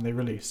first album they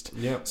released.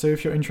 Yeah. So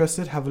if you're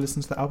interested, have a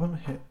listen to the album.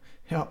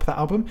 Hit up that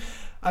album.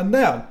 And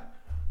then,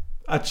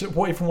 actually,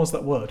 what even was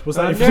that word? Was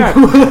that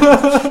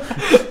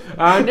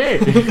I know.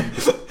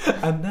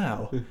 And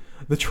now,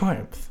 the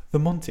Triumph, the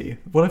Monty,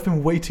 what I've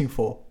been waiting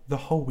for the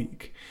whole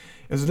week.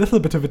 It was a little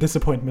bit of a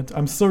disappointment.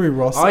 I'm sorry,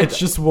 Ross. It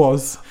just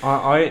was.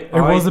 It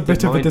was a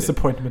bit of a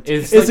disappointment.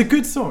 It's a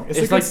good song. It's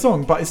a good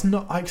song, but it's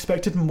not. I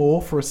expected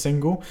more for a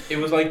single. It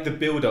was like the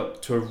build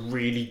up to a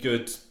really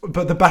good.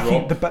 But the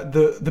backing,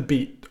 the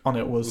beat on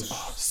it was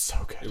so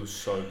good. It was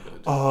so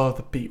good. Oh,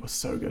 the beat was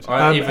so good.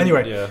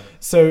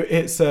 So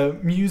it's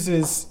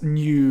Muse's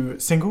new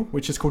single,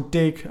 which is called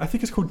Dig. I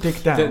think it's called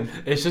Dig Down.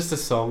 It's just a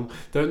song.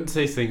 Don't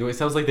say single. It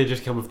sounds like they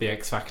just come with the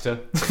X Factor.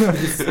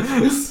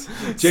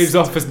 James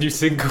Arthur's new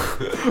single.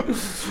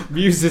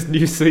 Muse's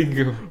new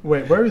single.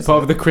 Wait, where is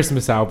part of the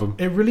Christmas album?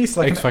 It released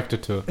like X Factor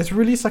tour. It's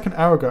released like an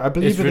hour ago. I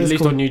believe it's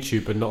released on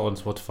YouTube but not on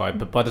Spotify.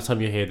 But by the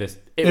time you hear this,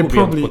 it will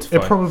probably be on Spotify.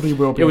 It probably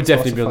will be. It will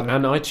definitely be on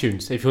and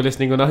iTunes if you're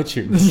listening on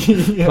iTunes.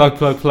 Yeah.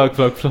 Plug.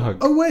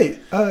 Oh wait,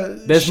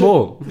 there's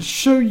more.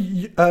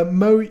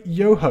 Shmo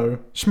Yoho.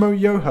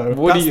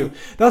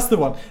 That's the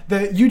one.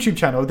 Their YouTube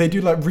channel. They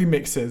do like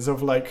remixes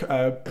of like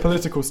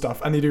political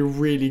stuff, and they do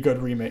really good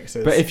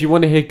remixes. But if you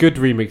want to hear good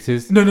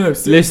remixes, no.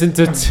 Listen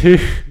to two.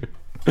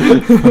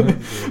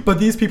 But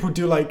these people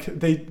do like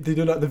they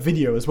do like the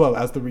video as well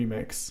as the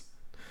remix.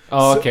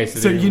 Oh, okay.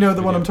 So you know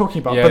the one I'm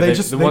talking about. Yeah, but they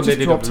just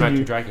dropped a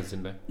new Dragons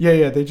in there.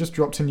 Yeah, they just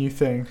dropped a new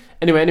thing.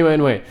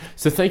 Anyway.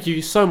 So thank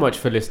you so much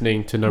for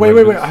listening to No Wait.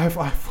 Relevance. I have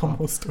one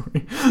more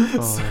story.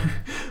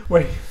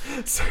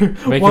 So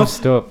Make him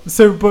stop.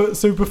 So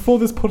before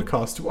this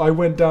podcast, I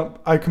went down.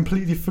 I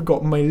completely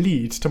forgot my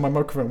lead to my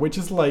microphone, which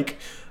is like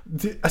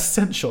the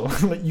essential.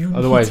 Like you.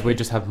 Otherwise, we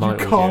just have my.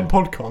 You can't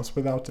podcast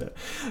without it.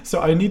 So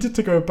I needed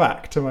to go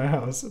back to my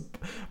house,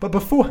 but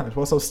beforehand,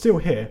 whilst I was still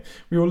here,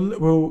 we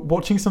were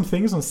watching some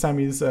things on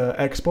Sammy's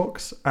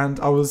Xbox, and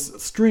I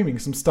was streaming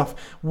some stuff.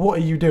 What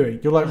are you doing?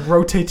 You're like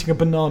rotating a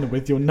banana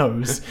with your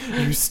nose,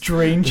 you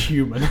strange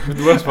human.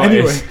 The worst part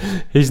is,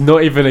 he's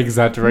not even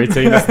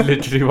exaggerating. That's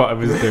literally what I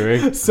was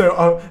doing.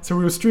 So we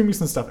were streaming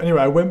some stuff.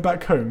 Anyway, I went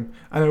back home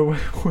and I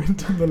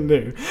went on the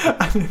loo,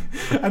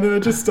 and then I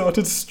just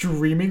started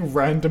streaming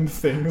random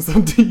things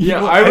onto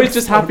I was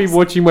just happy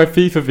watching my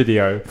FIFA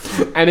video,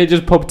 and it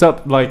just popped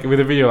up like with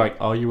a video like,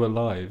 "Are you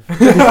alive?" And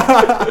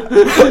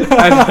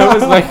I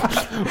was like,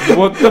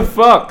 "What the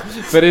fuck?"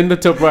 But in the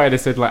top right, it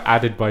said like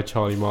added by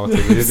Charlie Martin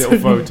with his little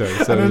photo.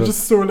 So and I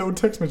just saw a little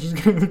text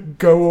message going,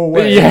 "Go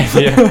away." Yeah.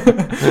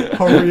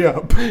 Hurry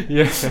up.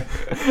 Yeah.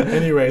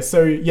 Anyway,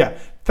 so yeah,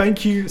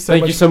 thank you so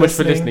much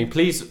for listening.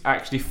 Please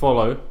actually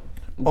follow.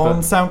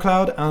 On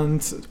SoundCloud and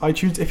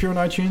iTunes. If you're on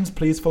iTunes,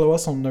 please follow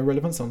us on No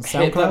Relevance on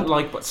SoundCloud. Hit that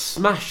like button.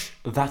 Smash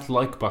that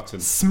like button.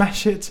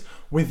 Smash it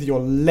with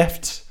your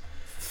left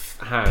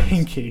hand.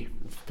 Pinky.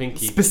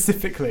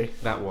 Specifically.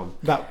 That one.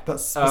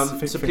 That's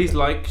specific. So please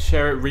like,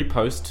 share it,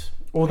 repost.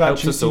 All that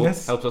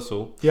juiciness. Helps us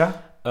all. Yeah.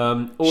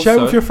 Also, share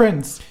it with your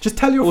friends. Just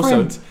tell your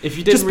friend. If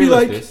you didn't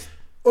realise this.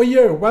 Oh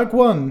yo,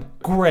 Wag1,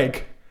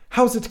 Greg.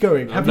 How's it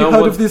going? Have you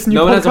heard of this new podcast?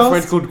 No one has a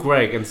friend called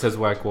Greg and says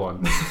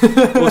Wag1.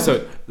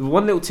 Also,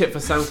 one little tip for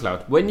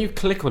SoundCloud. When you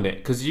click on it,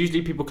 because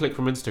usually people click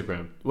from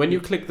Instagram, when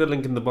you click the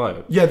link in the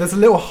bio. Yeah, there's a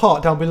little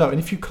heart down below, and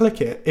if you click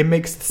it, it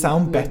makes the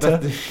sound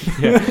better.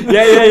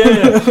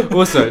 Yeah.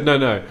 Also,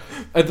 no.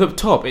 At the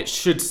top, it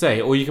should say,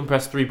 or you can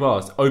press 3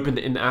 bars, open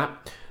it in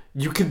app.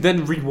 You can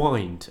then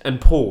rewind and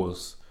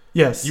pause.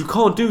 Yes. You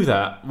can't do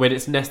that when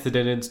it's nested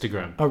in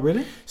Instagram. Oh,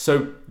 really?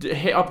 So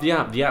hit up the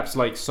app. The app's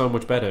like so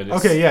much better.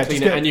 It's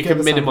cleaner, and you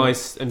can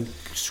minimize and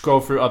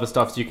scroll through other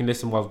stuff so you can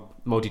listen while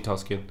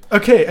multitasking.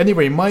 Okay,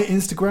 anyway, my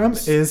Instagram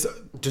is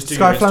just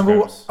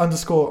skyflamble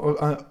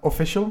 _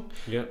 official.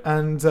 Yeah.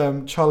 And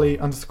Charlie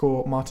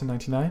 _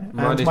 Martin99.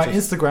 And my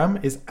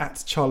Instagram is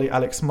at Charlie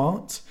Alex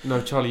Mart.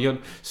 No, Charlie,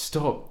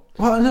 stop.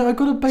 Well, no, I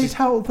got to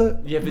bait out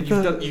the. Yeah, but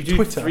you do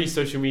Twitter. 3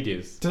 social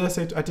medias.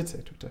 I did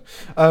say Twitter.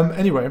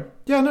 Anyway,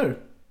 yeah, no.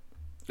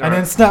 And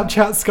then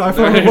Snapchat,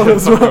 Skyfall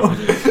as well.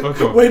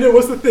 Wait, no,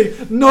 what's the thing?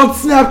 Not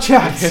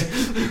Snapchat.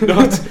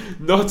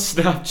 Not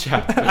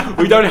Snapchat.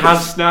 We don't have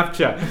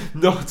Snapchat.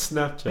 Not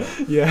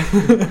Snapchat. Yeah.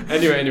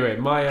 Anyway,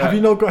 my... Have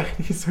you not got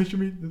any social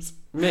medias?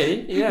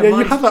 Me? Yeah, Yeah, you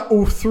mine's- have like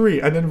all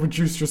three and then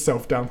reduce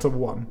yourself down to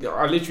one.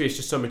 I literally, it's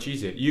just so much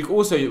easier. You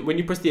also, when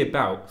you press the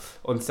about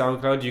on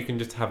SoundCloud, you can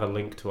just have a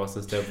link to us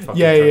instead of fucking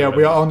Yeah, trying yeah, to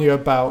we are on the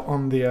about,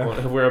 on the...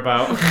 We're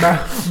about.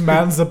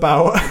 man's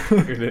about.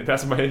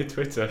 That's my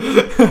Twitter.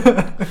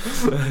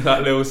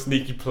 That little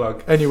sneaky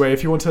plug. Anyway,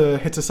 if you want to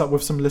hit us up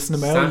with some listener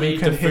mail, Sammy you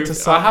can hit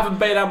us up. I haven't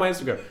bailed out my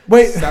Instagram.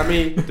 Wait.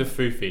 Sammy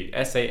Defoofy.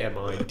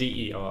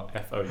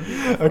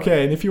 SAMIDERFOU.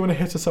 Okay, and if you want to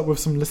hit us up with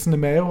some listener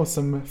mail or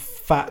some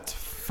fat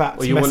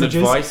Or you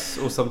messages, want advice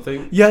or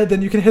something? yeah,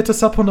 then you can hit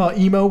us up on our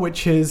email,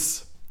 which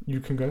is... You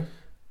can go.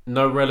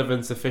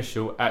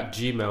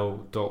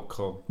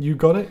 norelevanceofficial@gmail.com. You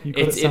got it? You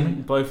got It's it, Sammy?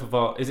 in both of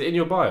our... Is it in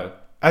your bio?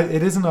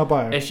 It is in our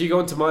bio. If you go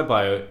into my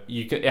bio,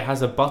 it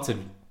has a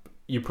button.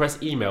 You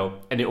press email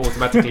and it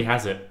automatically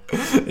has it.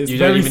 It's You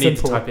very don't even need to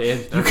simple. type it in.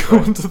 You That's go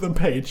great. onto the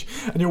page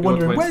and you're Go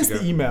onto wondering, where's the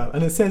Instagram. email?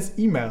 And it says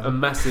email. A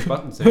massive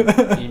button saying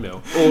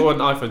email. Or on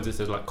iPhones it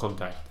says like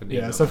contact and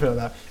email. Yeah, something like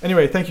that.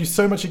 Anyway, thank you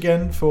so much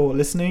again for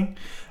listening.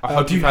 I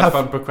hope do you've you had have-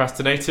 fun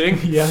procracking.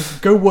 Yeah,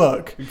 go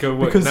work. Go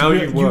work. Because Now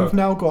you you've work.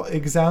 now got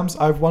exams.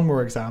 I have one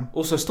more exam.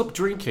 Also, stop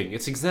drinking.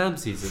 It's exam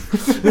season.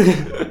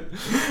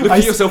 Look I at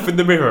s- yourself in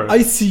the mirror.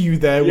 I see you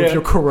there with Yeah.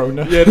 your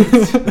corona. Yeah,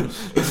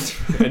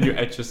 and your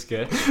etch a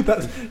sketch.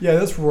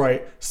 That's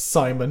right,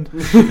 Simon.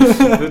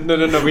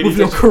 No. We With need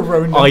your to.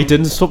 corona. I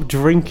didn't stop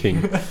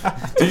drinking.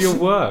 Do your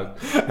work.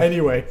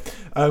 Anyway,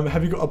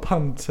 have you got a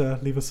pun to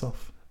leave us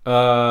off?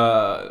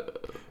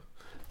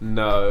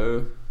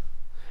 No.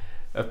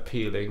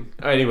 Appealing.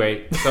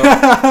 Anyway, so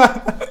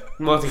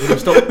Martin, can you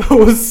stop? That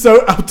was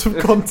so out of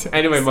context.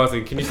 Anyway,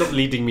 Martin, can you stop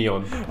leading me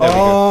on?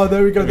 There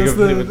There we go.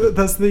 There we go.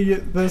 That's the.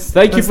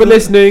 Thank you for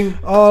listening.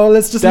 Oh,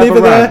 let's just Dab leave a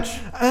it there, ranch.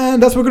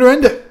 and that's where we're gonna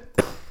end it.